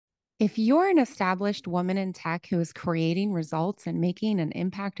If you're an established woman in tech who is creating results and making an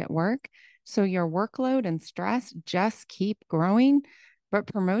impact at work, so your workload and stress just keep growing, but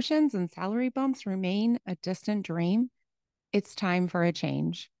promotions and salary bumps remain a distant dream, it's time for a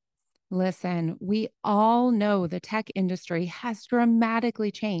change. Listen, we all know the tech industry has dramatically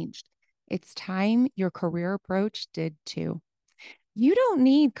changed. It's time your career approach did too. You don't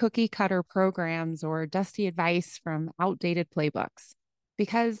need cookie cutter programs or dusty advice from outdated playbooks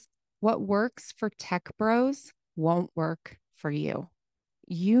because what works for tech bros won't work for you.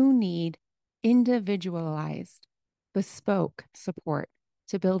 You need individualized, bespoke support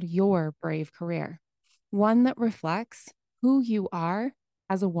to build your brave career, one that reflects who you are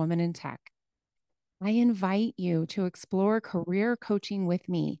as a woman in tech. I invite you to explore career coaching with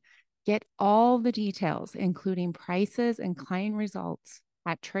me. Get all the details, including prices and client results,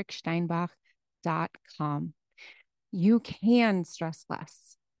 at tricksteinbach.com. You can stress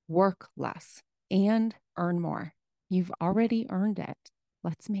less, work less, and earn more. You've already earned it.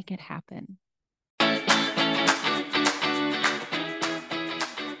 Let's make it happen.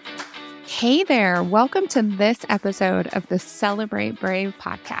 Hey there. Welcome to this episode of the Celebrate Brave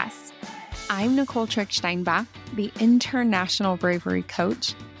podcast. I'm Nicole Tricksteinbach, the International Bravery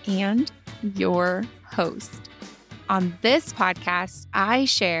Coach and your host. On this podcast, I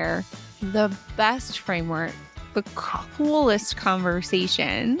share the best framework, the coolest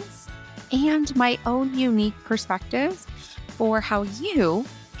conversations, and my own unique perspectives for how you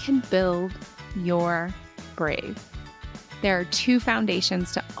can build your brave. There are two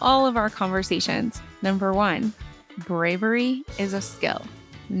foundations to all of our conversations. Number one, bravery is a skill,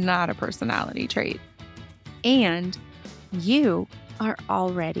 not a personality trait. And you are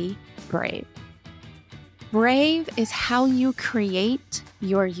already brave. Brave is how you create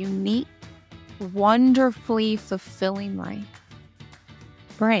your unique, wonderfully fulfilling life.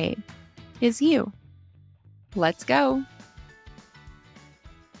 Brave is you. Let's go.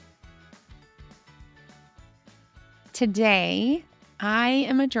 Today, I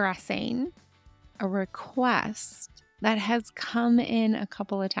am addressing a request that has come in a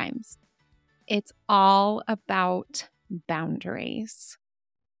couple of times. It's all about boundaries.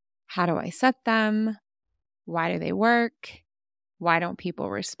 How do I set them? Why do they work? Why don't people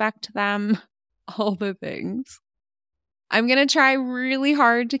respect them? All the things. I'm going to try really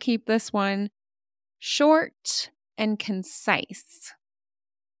hard to keep this one short and concise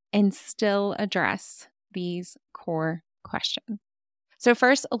and still address these core questions. So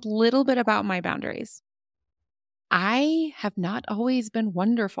first, a little bit about my boundaries. I have not always been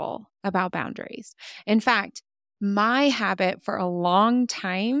wonderful about boundaries. In fact, my habit for a long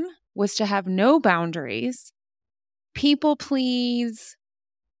time was to have no boundaries, people please,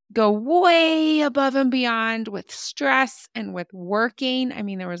 go way above and beyond with stress and with working. I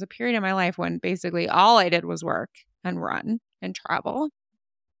mean, there was a period in my life when basically all I did was work and run and travel.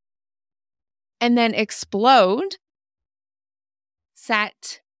 And then explode,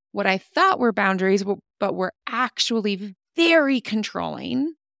 set what I thought were boundaries, but were actually very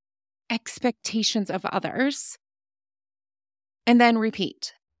controlling expectations of others. And then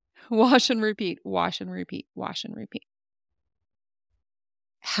repeat, wash and repeat, wash and repeat, wash and repeat.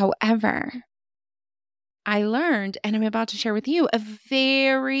 However, I learned, and I'm about to share with you, a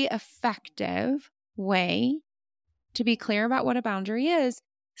very effective way to be clear about what a boundary is,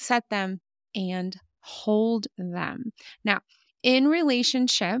 set them, and hold them. Now, in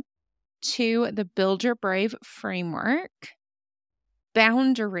relationship to the Build Your Brave framework,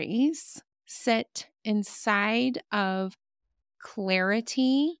 boundaries sit inside of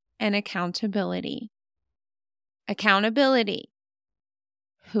clarity and accountability. Accountability.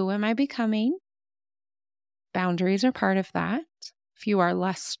 Who am I becoming? Boundaries are part of that. If you are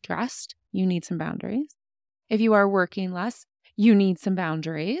less stressed, you need some boundaries. If you are working less, you need some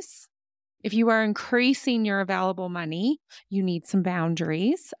boundaries. If you are increasing your available money, you need some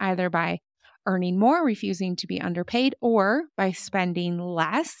boundaries, either by earning more, refusing to be underpaid, or by spending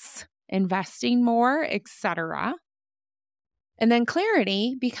less, investing more, etc. And then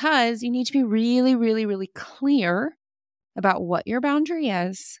clarity, because you need to be really, really, really clear about what your boundary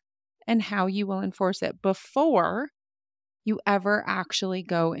is and how you will enforce it before you ever actually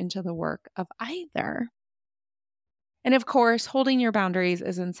go into the work of either. And of course, holding your boundaries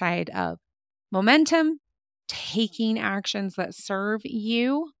is inside of momentum, taking actions that serve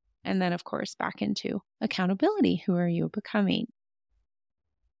you, and then, of course, back into accountability. Who are you becoming?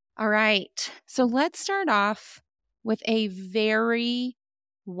 All right, so let's start off with a very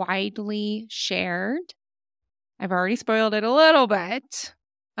widely shared, I've already spoiled it a little bit,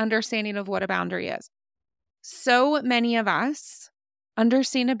 understanding of what a boundary is. So many of us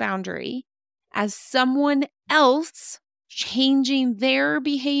understand a boundary as someone else changing their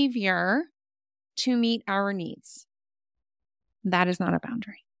behavior to meet our needs. That is not a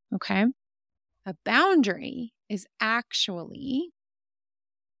boundary, okay? A boundary is actually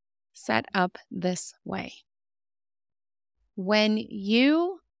set up this way. When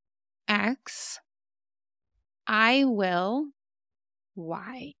you X, I will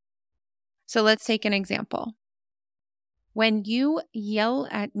Y. So let's take an example. When you yell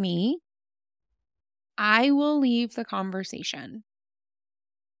at me, I will leave the conversation.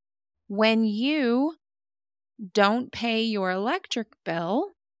 When you don't pay your electric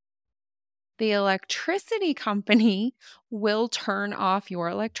bill, the electricity company will turn off your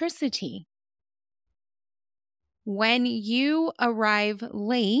electricity. When you arrive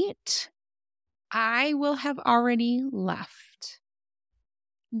late, I will have already left.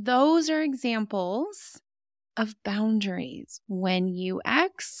 Those are examples of boundaries. When you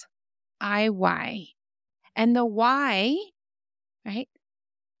X, I Y. And the Y, right?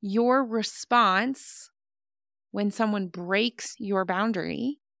 Your response when someone breaks your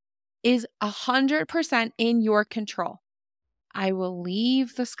boundary is 100% in your control. I will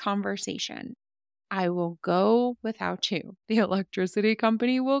leave this conversation. I will go without you. The electricity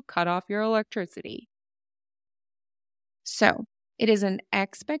company will cut off your electricity. So it is an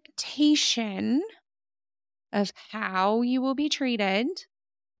expectation of how you will be treated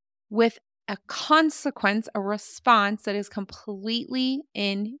with a consequence, a response that is completely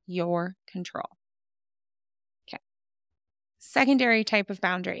in your control. Okay. Secondary type of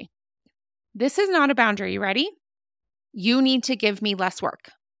boundary. This is not a boundary. You ready? You need to give me less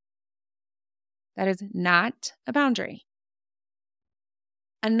work. That is not a boundary.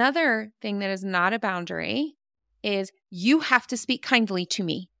 Another thing that is not a boundary is you have to speak kindly to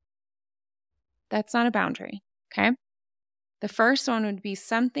me. That's not a boundary, okay? The first one would be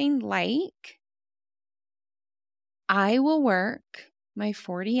something like, I will work my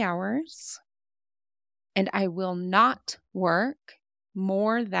 40 hours and I will not work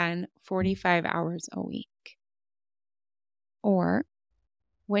more than 45 hours a week. Or,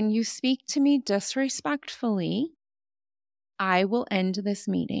 when you speak to me disrespectfully, I will end this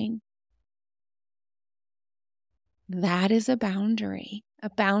meeting. That is a boundary. A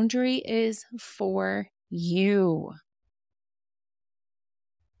boundary is for you.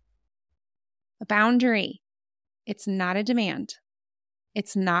 A boundary, it's not a demand.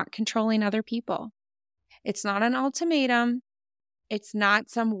 It's not controlling other people. It's not an ultimatum. It's not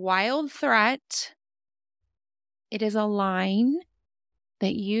some wild threat. It is a line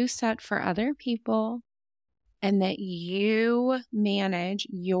that you set for other people and that you manage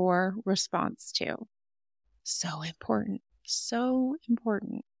your response to. So important. So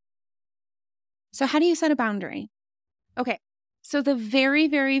important. So how do you set a boundary? Okay. So the very,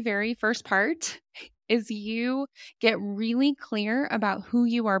 very, very first part is you get really clear about who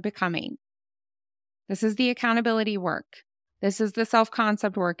you are becoming. This is the accountability work. This is the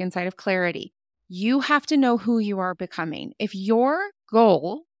self-concept work inside of clarity. You have to know who you are becoming. If your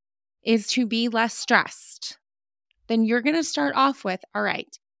goal is to be less stressed, then you're going to start off with, all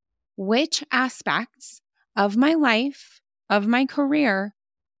right, which aspects of my life, of my career,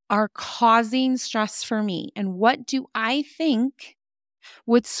 are causing stress for me? And what do I think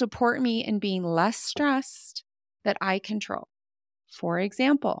would support me in being less stressed that I control? For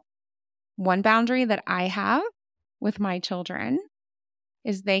example, one boundary that I have with my children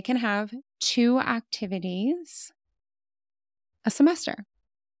is they can have 2 activities a semester.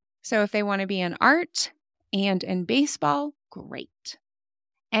 So if they want to be in art and in baseball, great.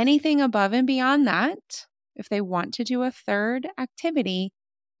 Anything above and beyond that, if they want to do a third activity,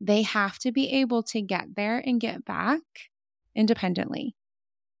 they have to be able to get there and get back independently.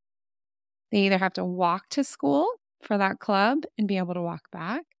 They either have to walk to school for that club and be able to walk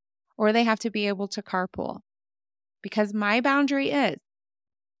back, or they have to be able to carpool. Because my boundary is,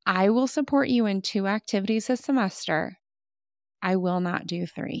 I will support you in 2 activities a semester. I will not do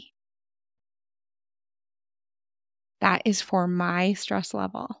 3. That is for my stress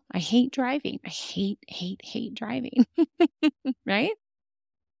level. I hate driving. I hate driving. Right?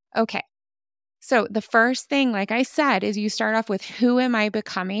 Okay. So the first thing, like I said, is you start off with who am I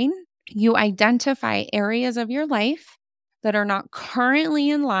becoming? You identify areas of your life that are not currently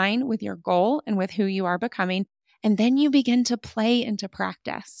in line with your goal and with who you are becoming. And then you begin to play into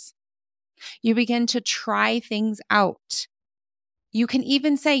practice. You begin to try things out. You can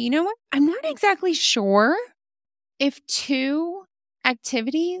even say, you know what? I'm not exactly sure if 2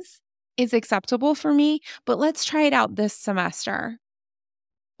 activities is acceptable for me, but let's try it out this semester.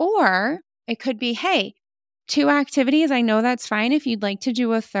 Or it could be, hey, 2 activities, I know that's fine. If you'd like to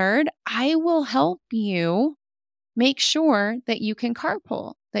do a third, I will help you make sure that you can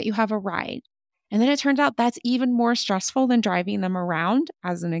carpool, that you have a ride. And then it turns out that's even more stressful than driving them around,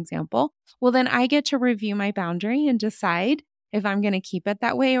 as an example. Well, then I get to review my boundary and decide if I'm going to keep it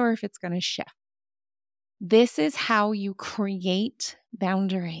that way or if it's going to shift. This is how you create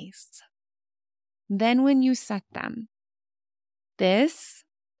boundaries. Then when you set them, this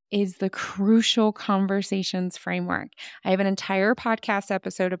is the crucial conversations framework. I have an entire podcast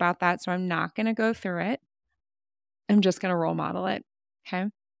episode about that, so I'm not going to go through it. I'm just going to role model it. Okay.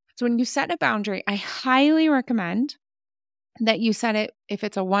 So when you set a boundary, I highly recommend that you set it, if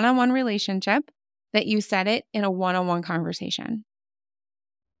it's a one-on-one relationship, that you set it in a one-on-one conversation.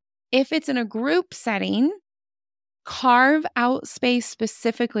 If it's in a group setting, carve out space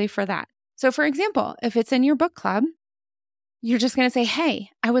specifically for that. So for example, if it's in your book club, you're just going to say,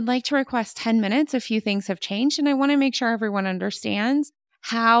 hey, I would like to request 10 minutes. A few things have changed, and I want to make sure everyone understands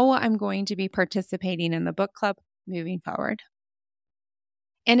how I'm going to be participating in the book club moving forward.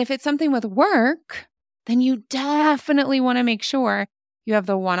 And if it's something with work, then you definitely want to make sure you have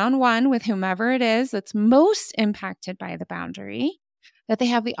the one-on-one with whomever it is that's most impacted by the boundary, that they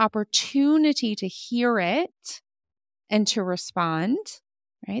have the opportunity to hear it and to respond,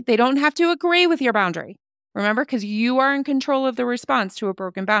 right? They don't have to agree with your boundary. Remember, because you are in control of the response to a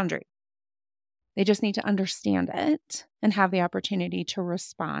broken boundary. They just need to understand it and have the opportunity to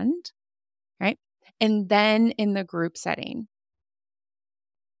respond, right? And then in the group setting.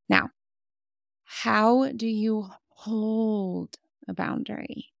 Now, how do you hold a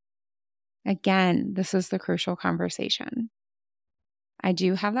boundary? Again, this is the crucial conversation. I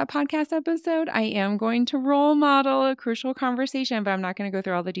do have that podcast episode. I am going to role model a crucial conversation, but I'm not going to go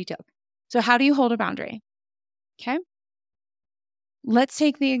through all the details. So how do you hold a boundary? Okay. Let's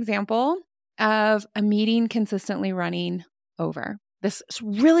take the example of a meeting consistently running over. This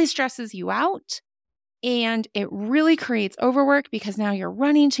really stresses you out and it really creates overwork because now you're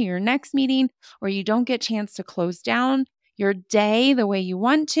running to your next meeting or you don't get a chance to close down your day the way you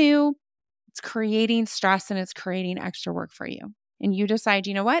want to. It's creating stress and it's creating extra work for you. And you decide,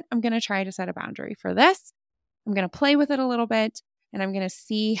 you know what? I'm going to try to set a boundary for this. I'm going to play with it a little bit and I'm going to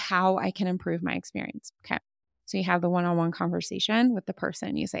see how I can improve my experience. Okay. So you have the one-on-one conversation with the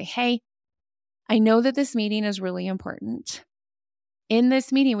person. You say, hey, I know that this meeting is really important. In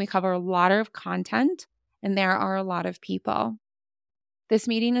this meeting, we cover a lot of content and there are a lot of people. This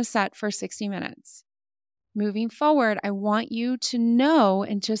meeting is set for 60 minutes. Moving forward, I want you to know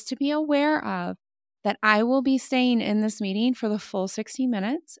and just to be aware of that I will be staying in this meeting for the full 60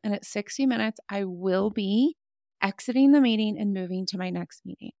 minutes. And at 60 minutes, I will be exiting the meeting and moving to my next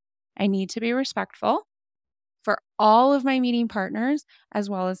meeting. I need to be respectful for all of my meeting partners, as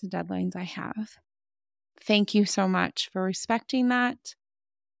well as the deadlines I have. Thank you so much for respecting that.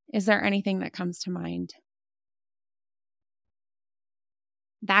 Is there anything that comes to mind?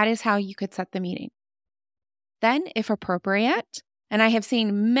 That is how you could set the meeting. Then, if appropriate, and I have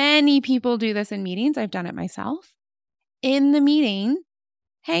seen many people do this in meetings, I've done it myself. In the meeting,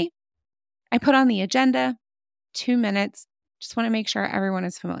 hey, I put on the agenda, 2 minutes, just want to make sure everyone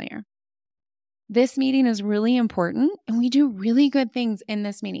is familiar. This meeting is really important and we do really good things in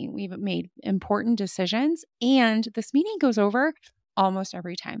this meeting. We've made important decisions and this meeting goes over almost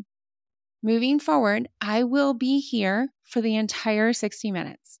every time. Moving forward, I will be here for the entire 60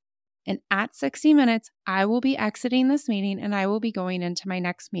 minutes. And at 60 minutes, I will be exiting this meeting and I will be going into my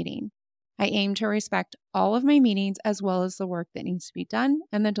next meeting. I aim to respect all of my meetings as well as the work that needs to be done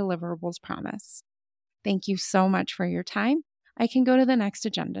and the deliverables promised. Thank you so much for your time. I can go to the next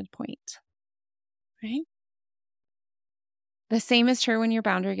agenda point. Right? The same is true when your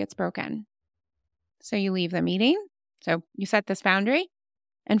boundary gets broken. So you leave the meeting. So you set this boundary.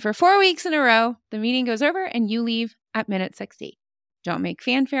 And for 4 weeks in a row, the meeting goes over and you leave at minute 60. Don't make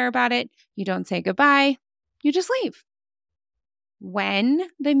fanfare about it. You don't say goodbye. You just leave. When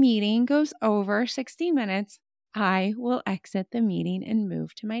the meeting goes over 60 minutes, I will exit the meeting and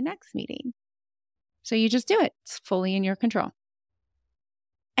move to my next meeting. So you just do it. It's fully in your control.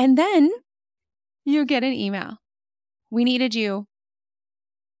 And then you get an email. We needed you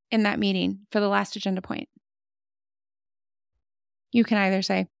in that meeting for the last agenda point. You can either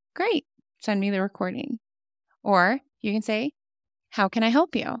say, great, send me the recording. Or you can say, how can I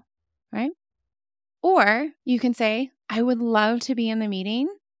help you? Right? Or you can say, I would love to be in the meeting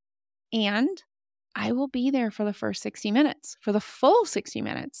and I will be there for the first 60 minutes, for the full 60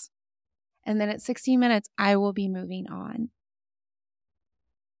 minutes. And then at 60 minutes, I will be moving on.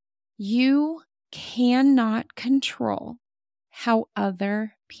 You cannot control how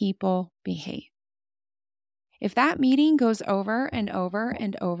other people behave. If that meeting goes over and over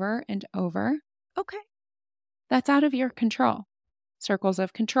and over and over, okay, that's out of your control. Circles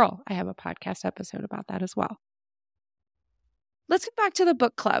of control. I have a podcast episode about that as well. Let's get back to the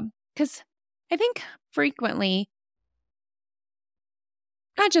book club, because I think frequently,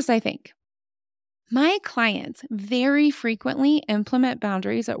 not just I think, my clients very frequently implement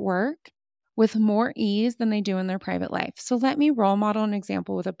boundaries at work with more ease than they do in their private life. So let me role model an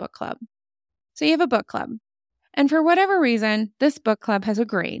example with a book club. So you have a book club, and for whatever reason, this book club has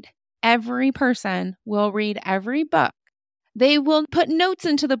agreed every person will read every book. They will put notes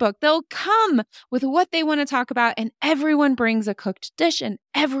into the book. They'll come with what they want to talk about, and everyone brings a cooked dish and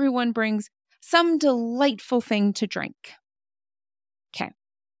everyone brings some delightful thing to drink. Okay.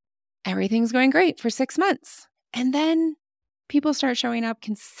 Everything's going great for 6 months. And then people start showing up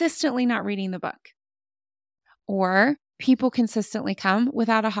consistently not reading the book. Or people consistently come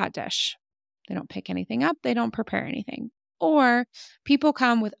without a hot dish. They don't pick anything up. They don't prepare anything. Or people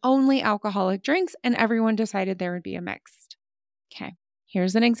come with only alcoholic drinks and everyone decided there would be a mixed. Okay,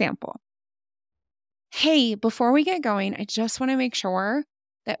 here's an example. Hey, before we get going, I just want to make sure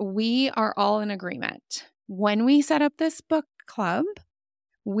that we are all in agreement. When we set up this book club,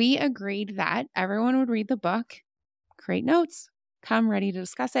 we agreed that everyone would read the book, create notes, come ready to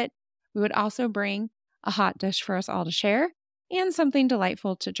discuss it. We would also bring a hot dish for us all to share and something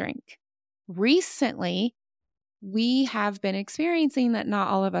delightful to drink. Recently, we have been experiencing that not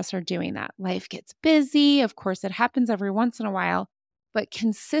all of us are doing that. Life gets busy. Of course, it happens every once in a while, but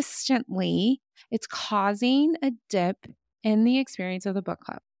consistently, it's causing a dip in the experience of the book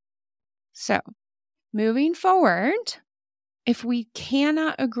club. So, moving forward, if we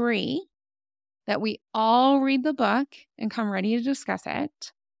cannot agree that we all read the book and come ready to discuss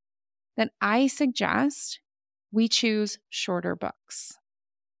it, then I suggest we choose shorter books.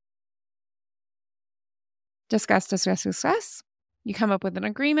 Discuss. You come up with an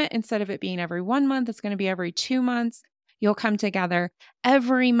agreement. Instead of it being every 1 month, it's going to be every 2 months. You'll come together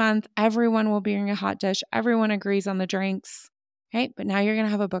every month. Everyone will bring a hot dish. Everyone agrees on the drinks. Okay, but now you're going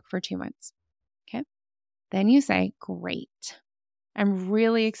to have a book for 2 months. Okay. Then you say, great. I'm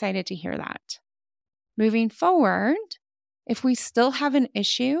really excited to hear that. Moving forward, if we still have an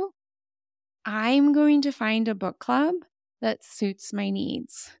issue, I'm going to find a book club that suits my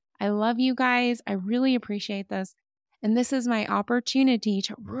needs. I love you guys. I really appreciate this. And this is my opportunity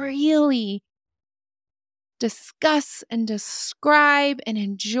to really discuss and describe and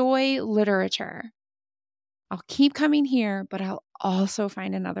enjoy literature. I'll keep coming here, but I'll also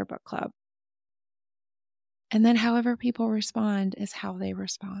find another book club. And then however people respond is how they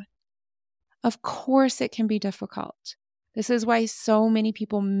respond. Of course, it can be difficult. This is why so many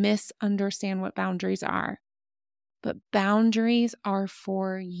people misunderstand what boundaries are. But boundaries are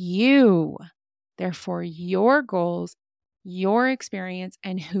for you. They're for your goals, your experience,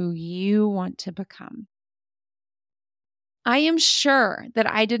 and who you want to become. I am sure that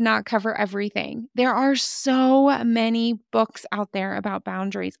I did not cover everything. There are so many books out there about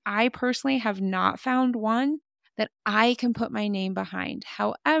boundaries. I personally have not found one that I can put my name behind.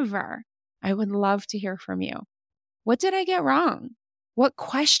 However, I would love to hear from you. What did I get wrong? What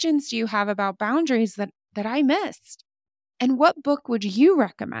questions do you have about boundaries that I missed? And what book would you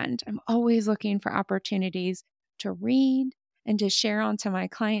recommend? I'm always looking for opportunities to read and to share onto my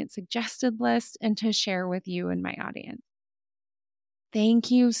client suggested list and to share with you and my audience.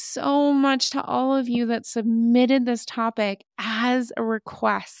 Thank you so much to all of you that submitted this topic as a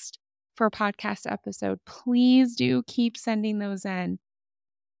request for a podcast episode. Please do keep sending those in.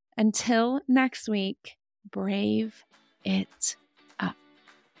 Until next week, brave it up.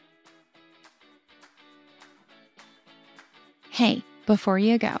 Hey, before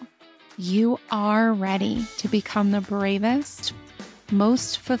you go, you are ready to become the bravest,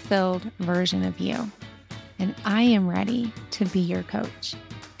 most fulfilled version of you. And I am ready to be your coach.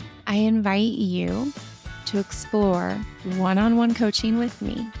 I invite you to explore one-on-one coaching with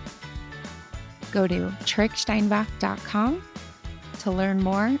me. Go to tricksteinbach.com to learn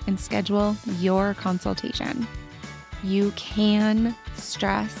more and schedule your consultation. You can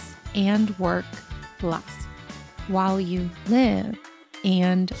stress and work less while you live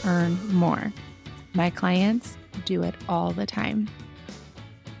and earn more. My clients do it all the time.